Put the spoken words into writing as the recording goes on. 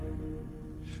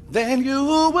then you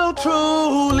will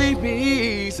truly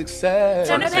be success.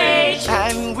 Turn the page.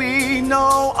 And we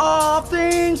know all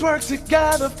things work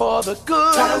together for the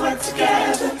good. Gotta work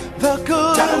together. The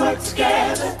good. Gotta work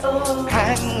together. Oh.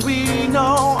 And we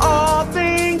know all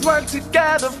things work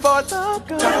together for the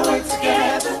good. Gotta work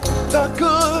together. The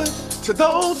good to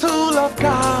those who love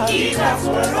God. Keep God's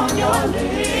word on your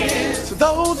lips. To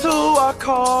those who are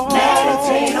called.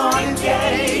 Meditate on it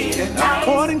day and night.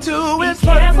 According to His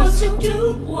Careful purpose. to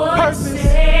do what Purpose. He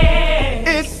says.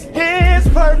 It's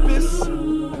His purpose,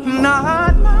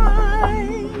 not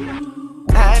mine.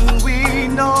 And we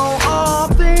know all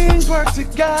things work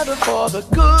together for the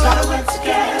good. Gotta work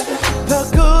together. The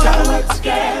good. Gotta work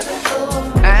together.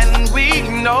 Oh. And we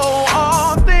know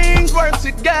all things work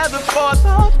together for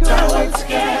the good. Gotta work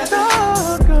together.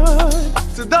 The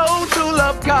good. To those who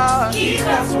love God. Keep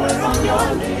God's word on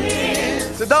your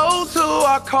lips. To those who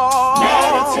are called.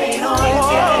 Meditate on it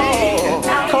day and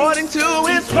night. According to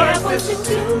His Careful purpose. to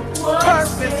do what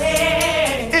Purpose. He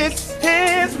says. It's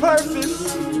His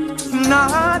purpose,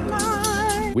 not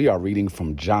mine. We are reading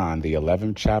from John, the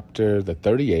 11th chapter, the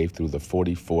 38th through the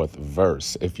 44th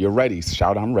verse. If you're ready,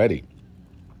 shout, I'm ready.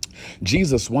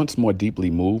 Jesus, once more deeply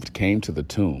moved, came to the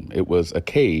tomb. It was a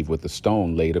cave with a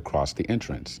stone laid across the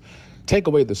entrance. Take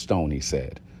away the stone, he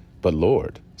said. But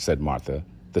Lord, said Martha,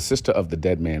 the sister of the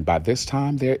dead man, by this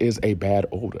time there is a bad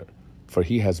odor, for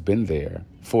he has been there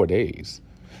 4 days.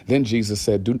 Then Jesus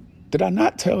said, did I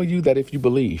not tell you that if you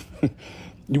believe,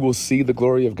 you will see the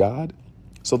glory of God?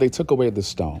 So they took away the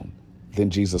stone. Then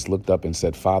Jesus looked up and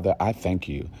said, Father, I thank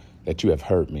you that you have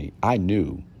heard me. I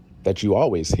knew that you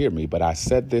always hear me, but I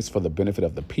said this for the benefit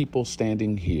of the people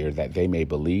standing here, that they may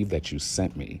believe that you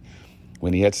sent me.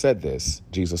 When he had said this,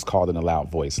 Jesus called in a loud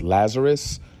voice,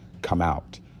 Lazarus, come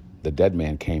out. The dead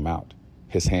man came out,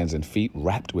 his hands and feet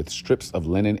wrapped with strips of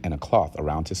linen and a cloth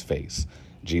around his face.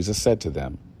 Jesus said to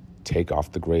them, take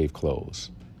off the grave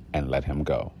clothes and let him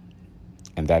go.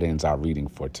 And that ends our reading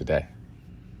for today.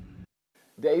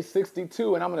 Day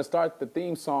 62, and I'm going to start the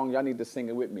theme song. Y'all need to sing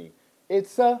it with me.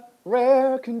 It's a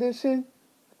rare condition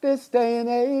this day and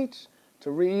age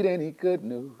to read any good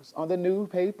news on the new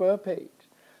paper page.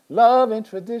 Love and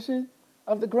tradition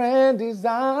of the grand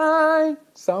design.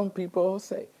 Some people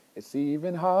say it's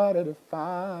even harder to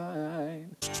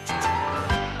find.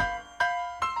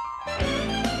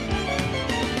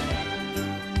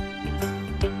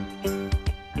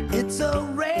 It's a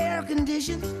rare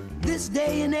condition this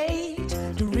day and age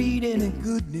to read any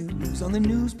good news on the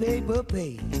newspaper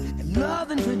page. And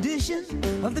love and tradition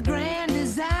of the grand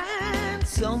design,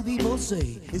 some people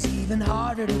say it's even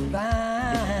harder to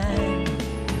find.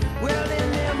 Well,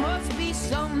 then there must be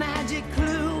some magic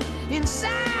clue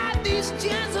inside these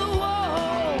gentle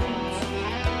walls,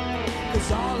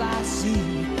 'cause all I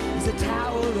see is a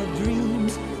tower of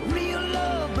dreams, real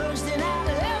love bursting out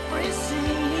of every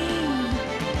scene.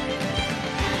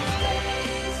 As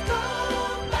days go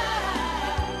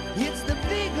by, it's the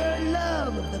bigger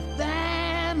love of the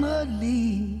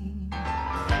family.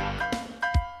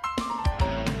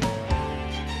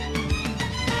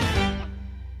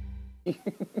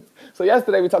 So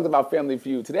yesterday we talked about Family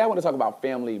Feud. Today I want to talk about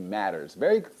Family Matters.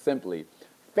 Very simply,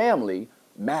 family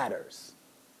matters.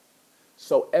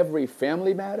 So every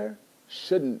family matter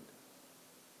shouldn't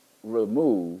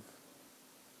remove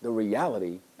the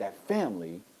reality that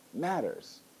family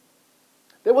matters.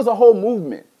 There was a whole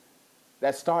movement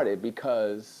that started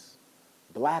because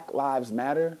Black Lives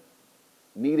Matter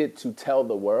needed to tell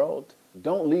the world,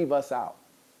 don't leave us out.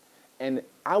 And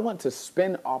I want to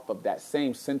spin off of that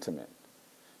same sentiment.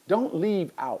 Don't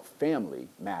leave out family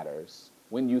matters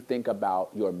when you think about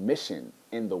your mission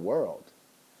in the world.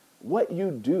 What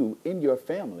you do in your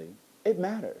family, it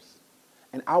matters.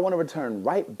 And I want to return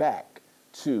right back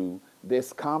to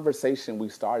this conversation we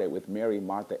started with Mary,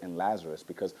 Martha, and Lazarus,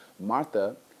 because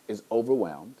Martha is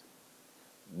overwhelmed,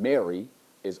 Mary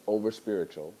is over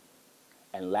spiritual,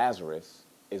 and Lazarus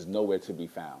is nowhere to be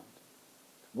found.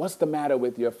 What's the matter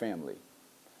with your family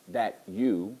that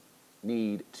you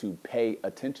need to pay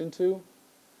attention to?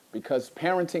 Because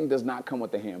parenting does not come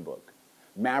with a handbook.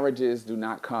 Marriages do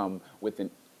not come with an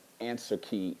answer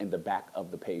key in the back of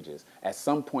the pages. At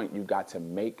some point, you got to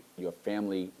make your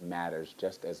family matters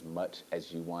just as much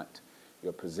as you want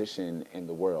your position in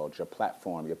the world, your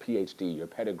platform, your PhD, your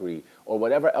pedigree, or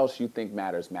whatever else you think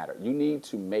matters matter. You need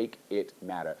to make it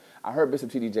matter. I heard Bishop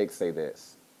T.D. Jakes say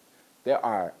this: there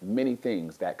are many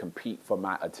things that compete for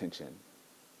my attention,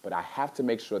 but I have to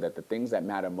make sure that the things that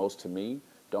matter most to me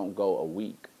don't go a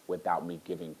week without me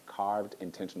giving carved,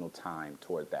 intentional time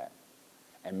toward that.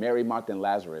 And Mary, Martha, and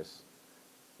Lazarus,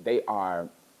 they are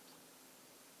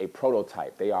a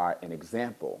prototype. They are an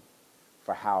example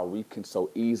for how we can so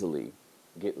easily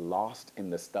get lost in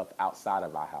the stuff outside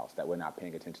of our house, that we're not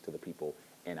paying attention to the people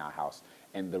in our house.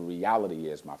 And the reality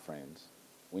is, my friends,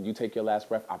 when you take your last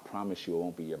breath, I promise you it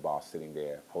won't be your boss sitting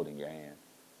there holding your hand.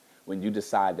 When you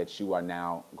decide that you are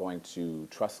now going to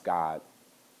trust God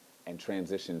and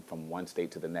transition from one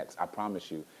state to the next, I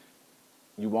promise you,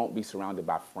 you won't be surrounded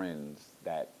by friends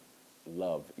that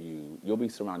love you. You'll be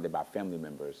surrounded by family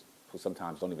members who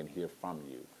sometimes don't even hear from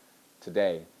you.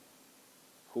 Today,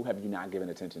 who have you not given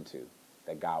attention to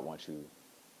that God wants you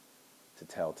to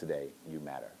tell today you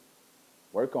matter?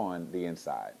 Work on the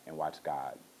inside and watch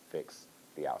God fix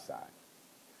the outside.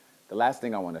 The last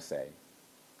thing I want to say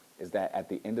is that at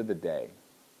the end of the day,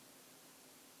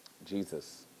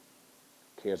 Jesus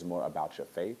cares more about your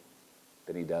faith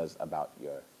than he does about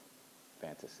your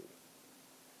fantasy.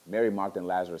 Mary, Martha, and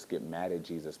Lazarus get mad at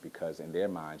Jesus because in their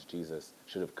minds, Jesus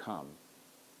should have come.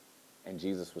 And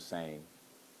Jesus was saying,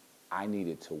 I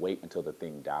needed to wait until the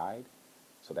thing died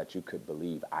so that you could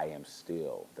believe I am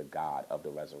still the God of the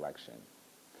resurrection.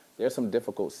 There are some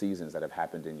difficult seasons that have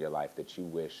happened in your life that you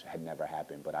wish had never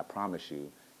happened, but I promise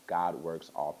you, God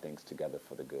works all things together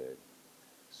for the good.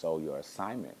 So your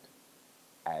assignment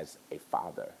as a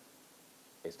father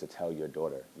is to tell your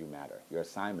daughter you matter. Your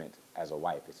assignment as a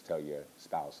wife is to tell your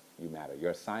spouse you matter.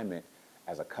 Your assignment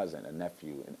as a cousin, a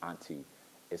nephew, an auntie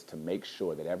is to make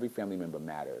sure that every family member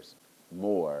matters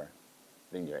more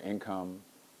than your income,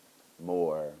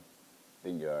 more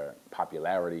than your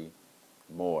popularity,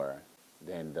 more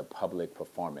than the public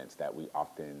performance that we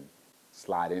often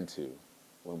slide into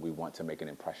when we want to make an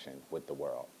impression with the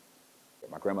world.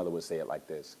 My grandmother would say it like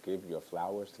this: give your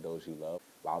flowers to those you love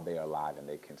while they are alive and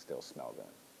they can still smell them.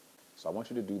 So I want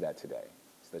you to do that today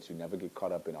so that you never get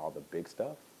caught up in all the big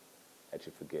stuff, that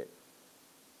you forget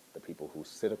the people who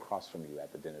sit across from you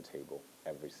at the dinner table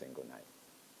every single night.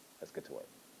 Let's get to work.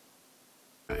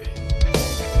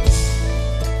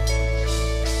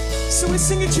 So we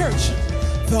sing in church.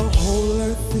 The whole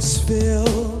earth is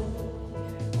filled.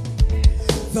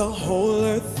 The whole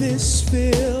earth is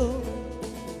filled.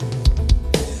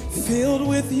 Filled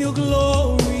with your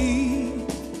glory.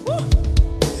 Woo!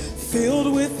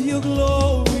 Filled with your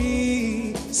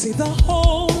glory. Say the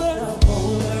whole earth. The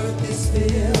whole earth is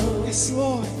filled. Yes,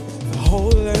 Lord. The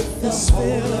whole earth is filled.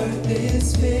 The whole earth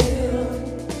is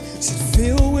filled. Say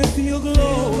filled with your glory.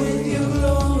 Filled with your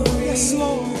glory. Yes,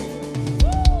 Lord.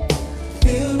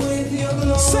 Filled with your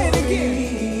glory. Say it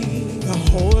again. The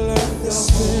whole earth is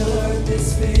filled. The whole earth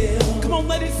is filled. Come on,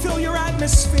 let it fill your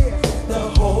atmosphere. The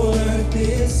whole earth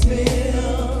is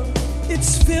filled.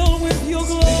 It's filled with your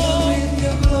glory. It's filled with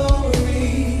your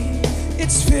glory.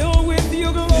 It's filled with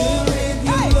your glory. Filled with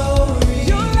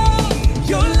your glory.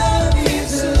 Your love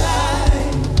is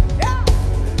alive. Yeah.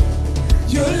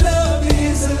 Your love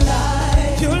is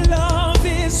alive. Your love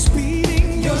is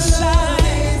beating inside.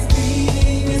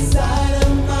 Inside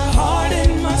of my heart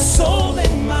and my soul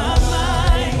and my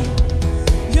mind.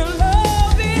 Your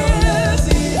love is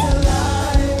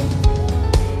alive.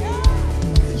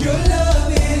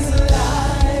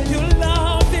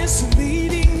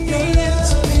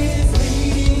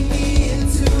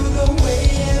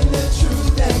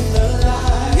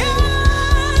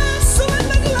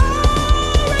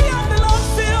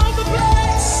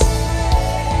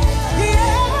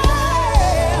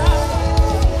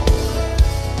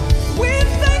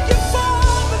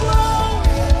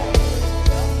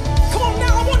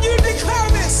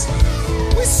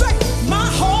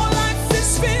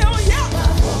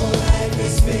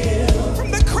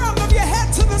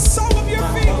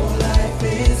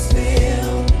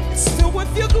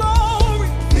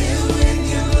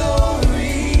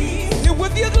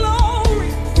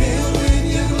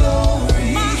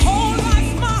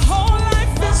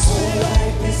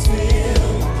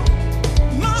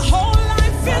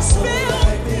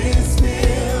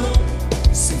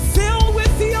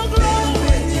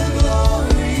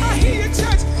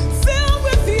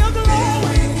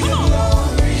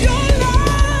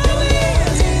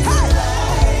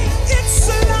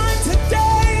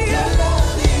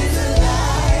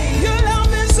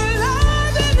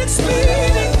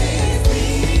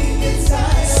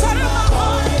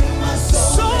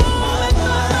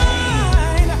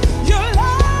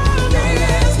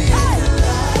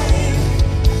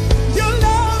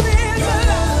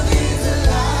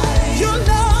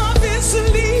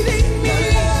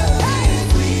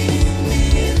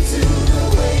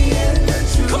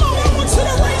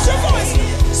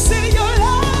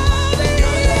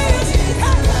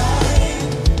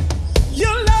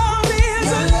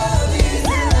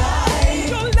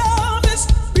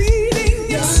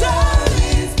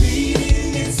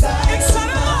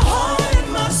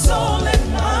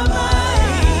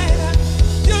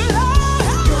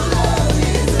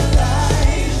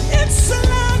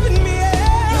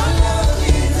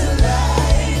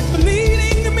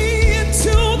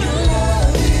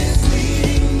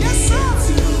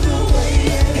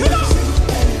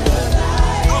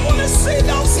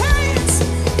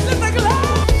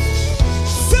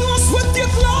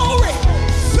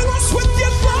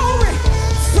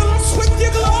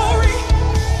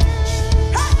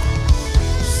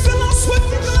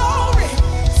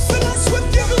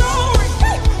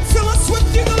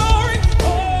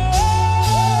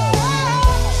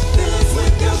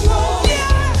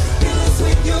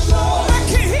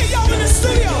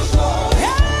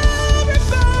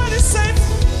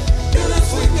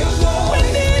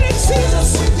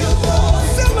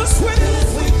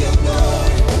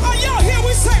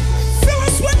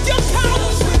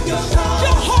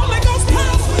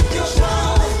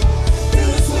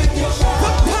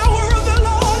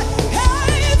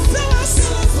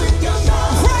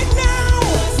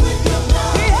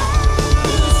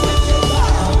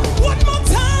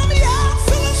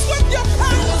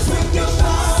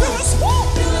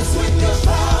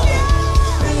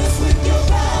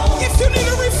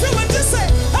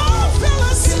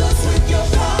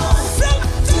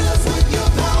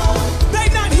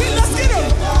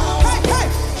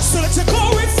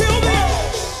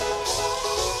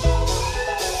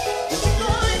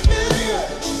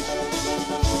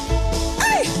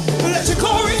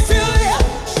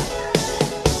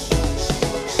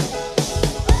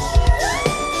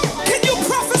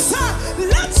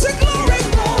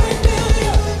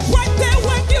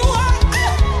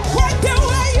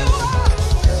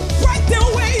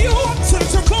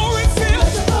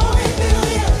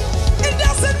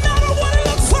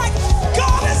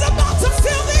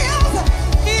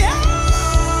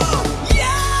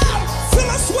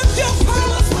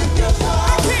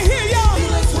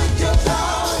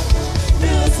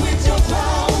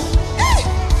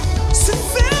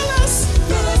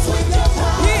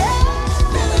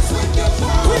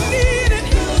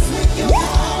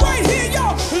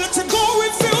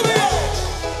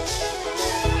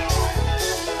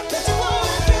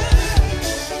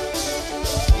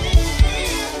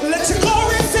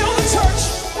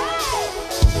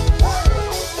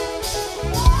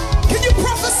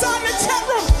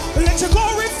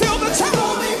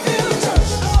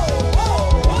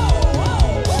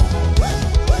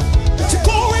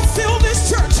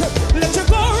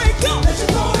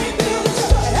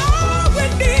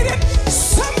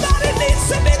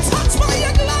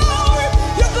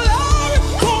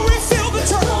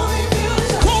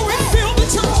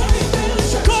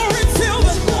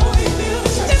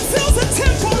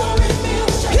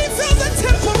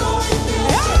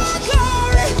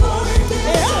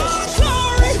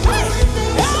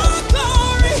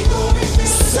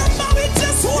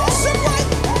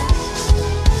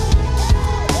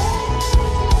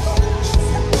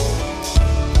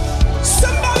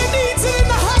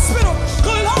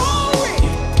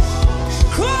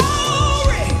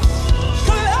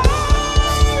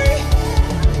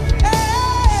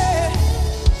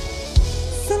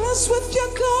 us with your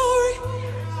glory.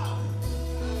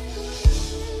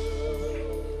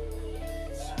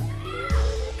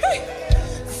 Hey,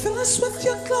 fill us with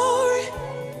your glory.